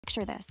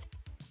Picture this.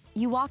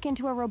 You walk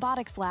into a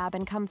robotics lab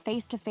and come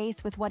face to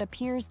face with what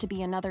appears to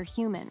be another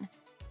human.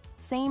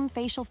 Same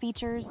facial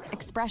features,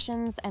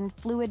 expressions, and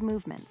fluid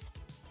movements.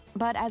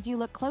 But as you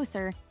look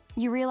closer,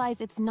 you realize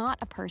it's not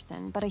a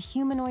person, but a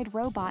humanoid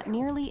robot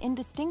nearly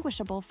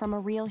indistinguishable from a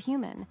real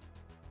human.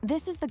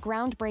 This is the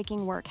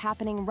groundbreaking work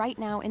happening right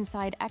now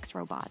inside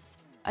EXROBOTS,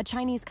 a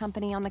Chinese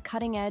company on the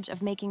cutting edge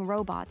of making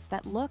robots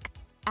that look,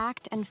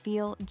 act, and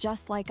feel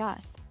just like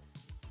us.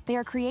 They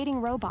are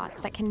creating robots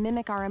that can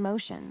mimic our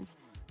emotions,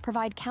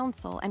 provide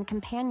counsel and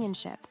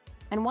companionship,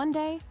 and one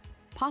day,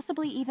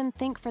 possibly even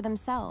think for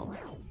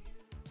themselves.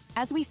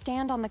 As we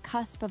stand on the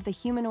cusp of the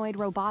humanoid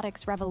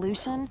robotics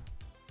revolution,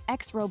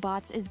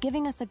 EXROBOTS is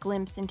giving us a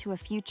glimpse into a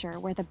future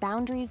where the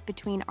boundaries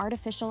between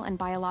artificial and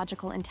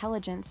biological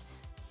intelligence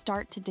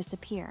start to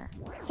disappear.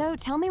 So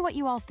tell me what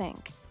you all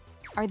think.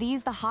 Are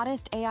these the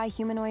hottest AI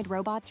humanoid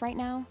robots right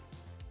now?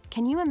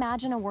 Can you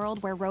imagine a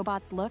world where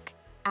robots look,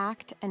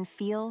 act, and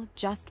feel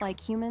just like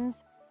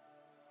humans?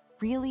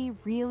 Really,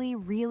 really,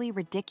 really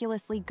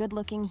ridiculously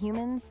good-looking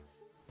humans?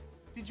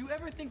 Did you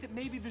ever think that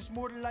maybe there's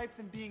more to life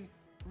than being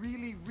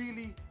really,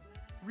 really,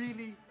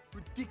 really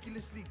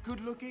ridiculously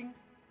good-looking?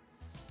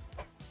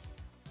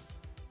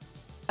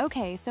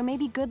 Okay, so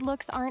maybe good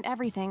looks aren't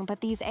everything,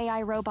 but these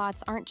AI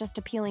robots aren't just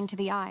appealing to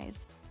the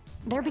eyes.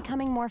 They're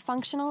becoming more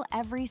functional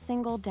every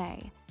single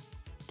day.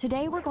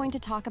 Today, we're going to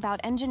talk about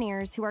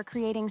engineers who are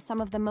creating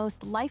some of the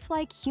most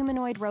lifelike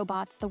humanoid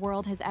robots the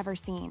world has ever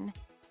seen.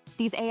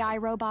 These AI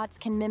robots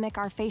can mimic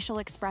our facial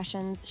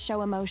expressions,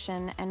 show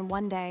emotion, and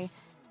one day,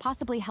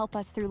 possibly help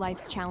us through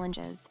life's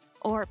challenges,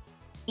 or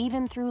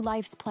even through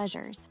life's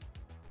pleasures.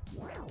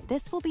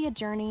 This will be a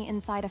journey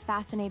inside a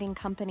fascinating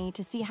company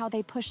to see how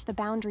they push the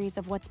boundaries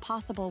of what's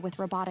possible with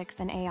robotics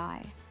and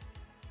AI.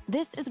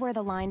 This is where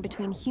the line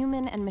between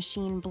human and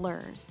machine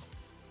blurs.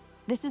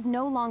 This is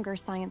no longer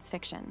science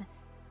fiction.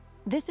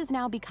 This is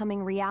now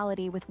becoming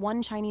reality with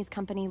one Chinese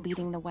company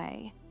leading the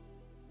way.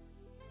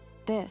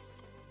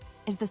 This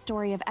is the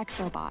story of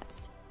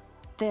EXROBOTS.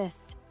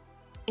 This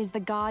is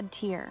the God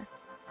tier.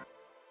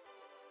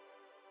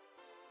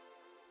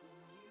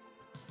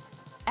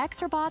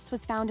 EXROBOTS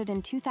was founded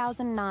in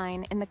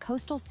 2009 in the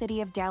coastal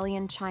city of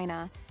Dalian,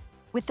 China,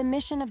 with the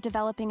mission of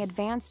developing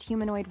advanced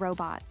humanoid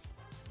robots.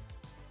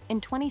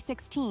 In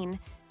 2016,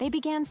 they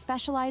began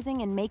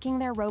specializing in making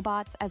their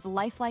robots as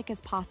lifelike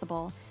as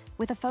possible,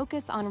 with a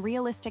focus on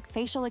realistic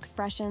facial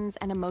expressions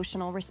and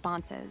emotional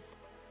responses.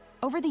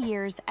 Over the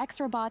years,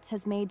 EXROBOTS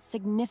has made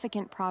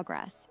significant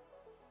progress.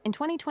 In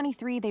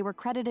 2023, they were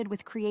credited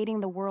with creating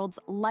the world's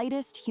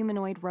lightest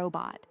humanoid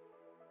robot.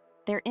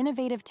 Their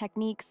innovative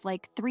techniques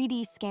like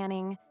 3D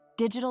scanning,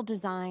 digital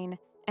design,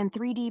 and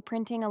 3D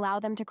printing allow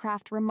them to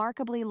craft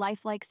remarkably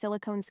lifelike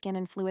silicone skin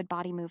and fluid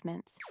body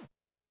movements.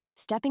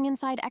 Stepping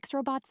inside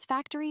EXROBOTS'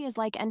 factory is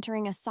like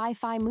entering a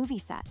sci-fi movie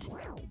set.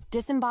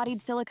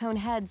 Disembodied silicone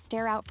heads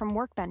stare out from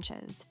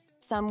workbenches,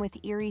 some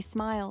with eerie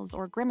smiles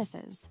or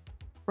grimaces.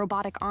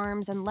 Robotic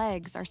arms and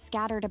legs are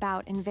scattered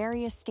about in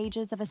various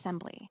stages of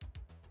assembly.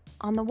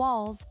 On the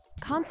walls,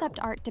 concept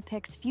art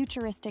depicts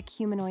futuristic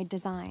humanoid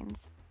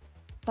designs.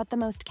 But the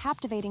most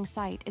captivating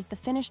sight is the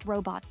finished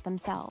robots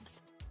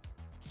themselves.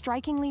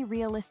 Strikingly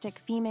realistic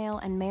female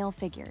and male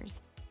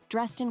figures,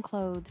 dressed in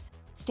clothes,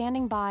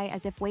 standing by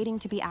as if waiting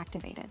to be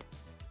activated.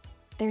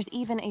 There's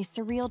even a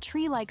surreal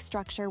tree-like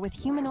structure with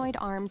humanoid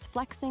arms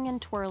flexing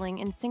and twirling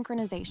in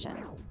synchronization.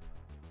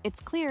 It's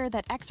clear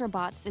that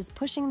EXROBOTS is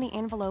pushing the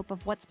envelope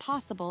of what's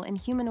possible in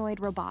humanoid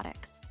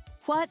robotics.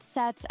 What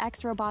sets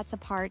EXROBOTS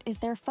apart is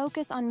their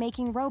focus on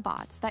making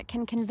robots that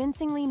can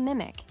convincingly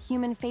mimic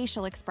human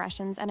facial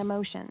expressions and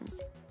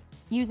emotions.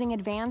 Using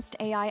advanced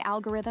AI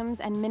algorithms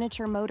and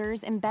miniature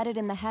motors embedded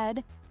in the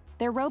head,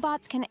 their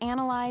robots can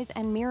analyze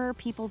and mirror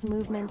people's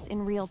movements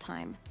in real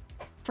time.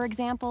 For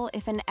example,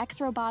 if an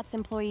EXROBOTS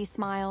employee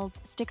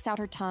smiles, sticks out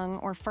her tongue,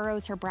 or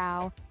furrows her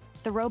brow,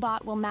 the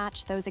robot will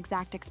match those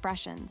exact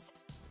expressions.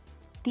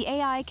 The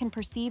AI can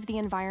perceive the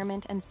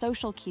environment and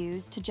social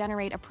cues to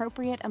generate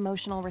appropriate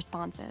emotional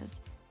responses.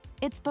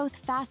 It's both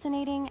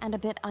fascinating and a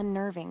bit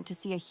unnerving to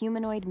see a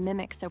humanoid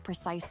mimic so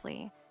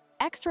precisely.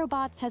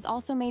 EXROBOTS has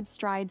also made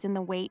strides in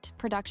the weight,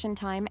 production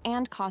time,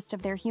 and cost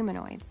of their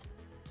humanoids.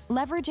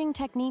 Leveraging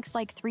techniques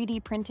like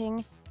 3D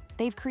printing,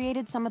 they've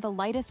created some of the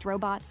lightest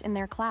robots in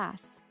their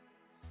class.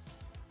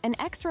 An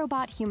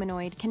EXROBOT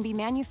humanoid can be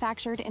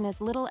manufactured in as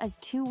little as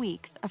 2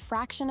 weeks, a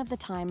fraction of the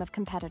time of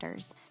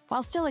competitors.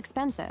 While still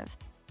expensive,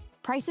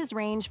 prices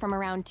range from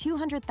around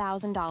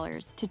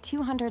 $200,000 to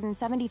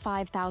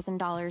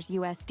 $275,000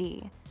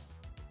 USD.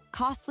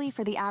 Costly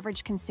for the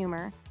average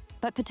consumer,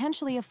 but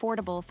potentially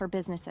affordable for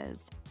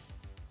businesses.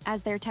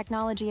 As their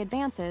technology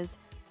advances,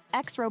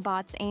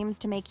 EXROBOTS aims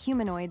to make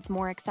humanoids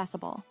more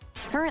accessible.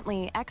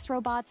 Currently,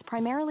 EXROBOTS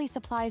primarily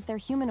supplies their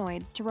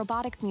humanoids to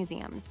robotics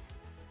museums,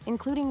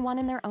 including one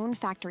in their own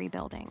factory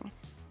building.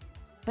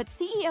 But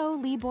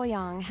CEO Li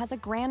Boyang has a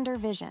grander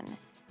vision.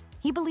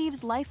 He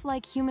believes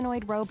lifelike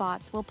humanoid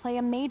robots will play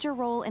a major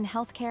role in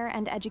healthcare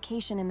and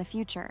education in the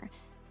future.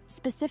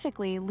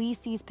 Specifically, Li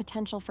sees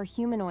potential for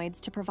humanoids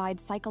to provide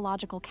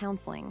psychological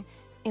counseling,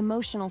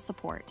 emotional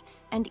support,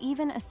 and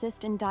even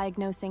assist in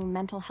diagnosing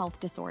mental health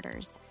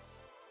disorders.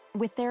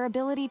 With their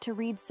ability to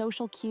read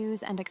social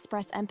cues and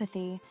express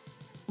empathy,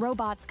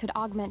 robots could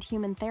augment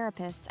human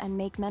therapists and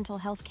make mental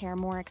health care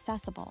more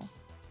accessible.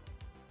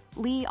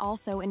 Lee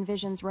also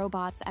envisions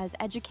robots as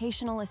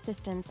educational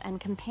assistants and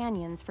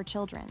companions for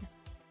children.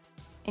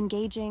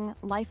 Engaging,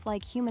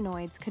 lifelike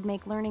humanoids could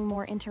make learning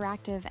more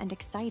interactive and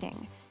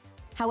exciting.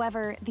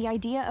 However, the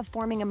idea of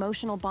forming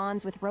emotional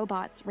bonds with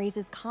robots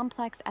raises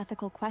complex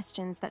ethical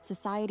questions that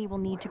society will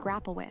need to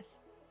grapple with.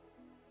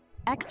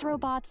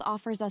 EXROBOTS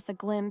offers us a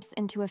glimpse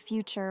into a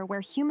future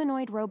where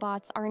humanoid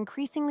robots are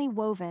increasingly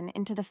woven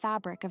into the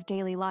fabric of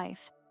daily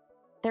life.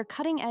 Their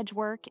cutting-edge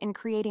work in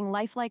creating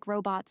lifelike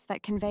robots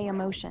that convey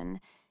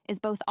emotion is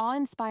both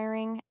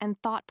awe-inspiring and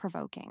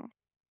thought-provoking.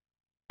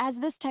 As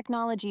this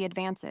technology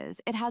advances,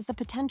 it has the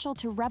potential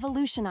to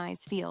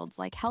revolutionize fields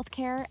like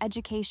healthcare,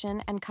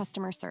 education, and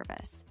customer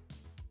service.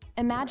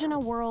 Imagine a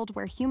world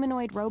where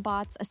humanoid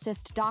robots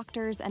assist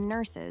doctors and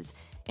nurses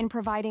in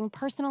providing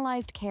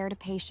personalized care to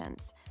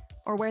patients,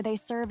 or where they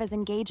serve as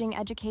engaging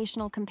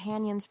educational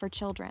companions for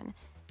children,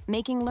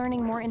 making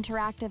learning more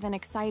interactive and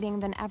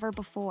exciting than ever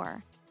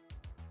before.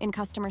 In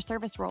customer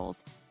service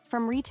roles,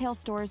 from retail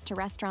stores to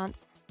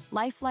restaurants,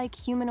 lifelike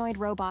humanoid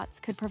robots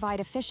could provide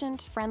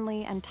efficient,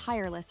 friendly, and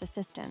tireless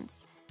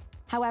assistance.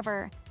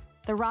 However,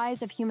 the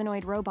rise of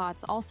humanoid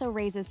robots also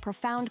raises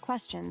profound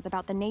questions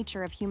about the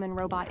nature of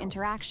human-robot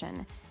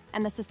interaction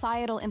and the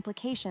societal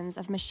implications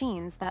of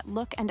machines that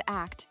look and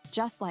act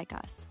just like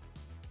us.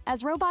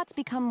 As robots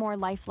become more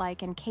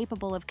lifelike and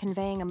capable of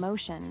conveying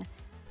emotion,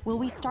 will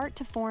we start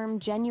to form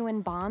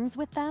genuine bonds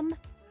with them?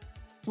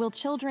 Will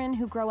children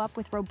who grow up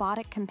with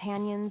robotic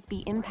companions be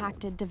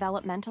impacted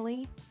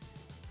developmentally?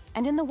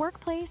 And in the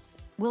workplace,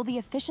 will the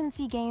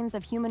efficiency gains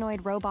of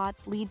humanoid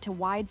robots lead to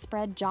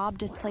widespread job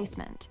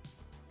displacement?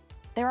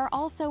 There are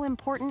also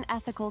important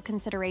ethical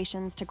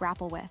considerations to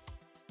grapple with.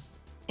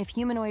 If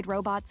humanoid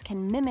robots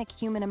can mimic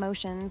human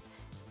emotions,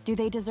 do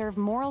they deserve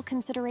moral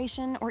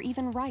consideration or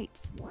even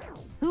rights?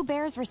 Who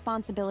bears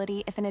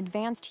responsibility if an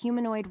advanced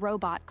humanoid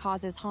robot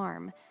causes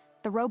harm?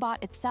 The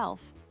robot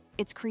itself,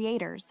 its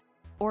creators,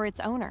 or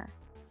its owner?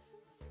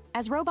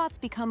 As robots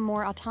become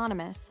more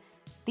autonomous,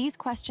 these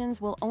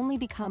questions will only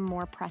become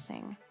more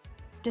pressing.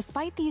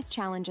 Despite these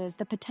challenges,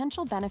 the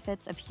potential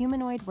benefits of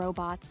humanoid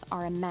robots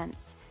are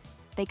immense.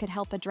 They could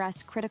help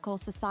address critical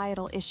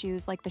societal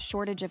issues like the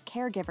shortage of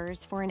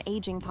caregivers for an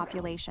aging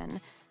population,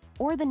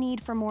 or the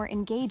need for more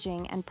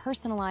engaging and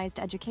personalized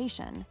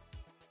education.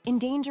 In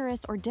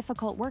dangerous or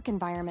difficult work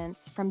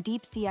environments, from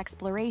deep-sea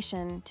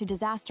exploration to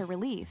disaster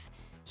relief,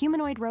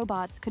 humanoid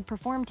robots could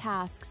perform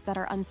tasks that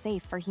are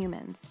unsafe for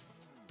humans.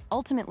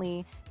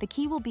 Ultimately, the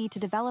key will be to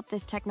develop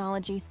this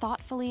technology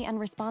thoughtfully and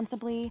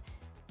responsibly,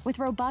 with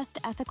robust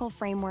ethical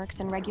frameworks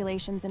and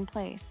regulations in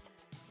place.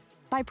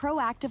 By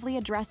proactively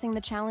addressing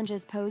the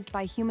challenges posed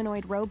by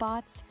humanoid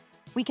robots,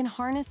 we can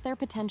harness their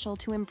potential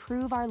to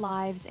improve our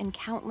lives in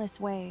countless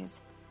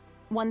ways.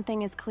 One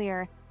thing is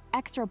clear: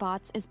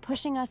 EXROBOTS is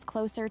pushing us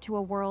closer to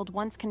a world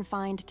once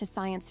confined to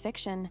science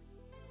fiction.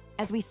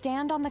 As we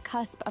stand on the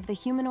cusp of the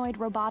humanoid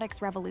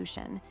robotics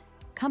revolution,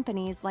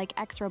 companies like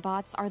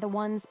EXROBOTS are the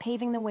ones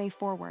paving the way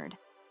forward,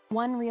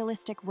 one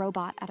realistic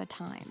robot at a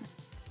time.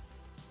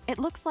 It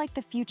looks like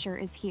the future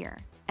is here,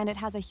 and it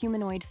has a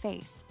humanoid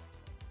face.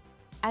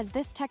 As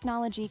this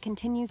technology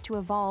continues to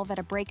evolve at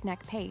a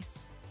breakneck pace,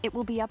 it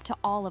will be up to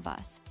all of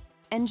us,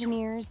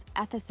 engineers,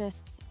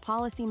 ethicists,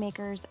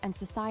 policymakers, and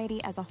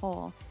society as a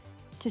whole,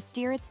 to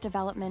steer its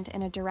development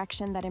in a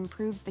direction that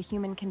improves the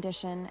human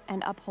condition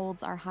and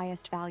upholds our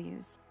highest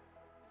values.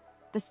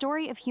 The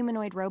story of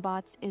humanoid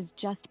robots is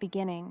just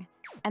beginning,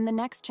 and the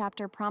next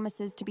chapter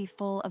promises to be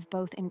full of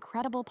both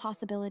incredible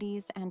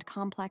possibilities and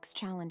complex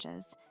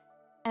challenges.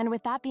 And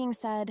with that being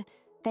said,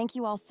 thank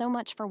you all so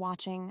much for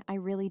watching. I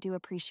really do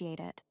appreciate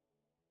it.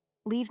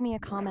 Leave me a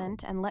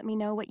comment and let me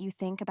know what you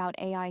think about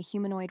AI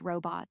humanoid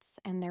robots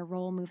and their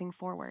role moving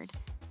forward.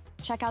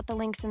 Check out the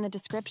links in the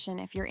description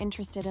if you're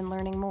interested in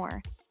learning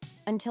more.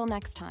 Until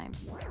next time,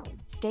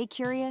 stay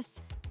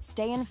curious,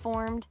 stay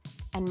informed,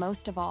 and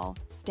most of all,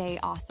 stay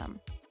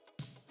awesome.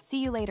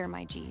 See you later,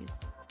 my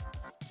Gs.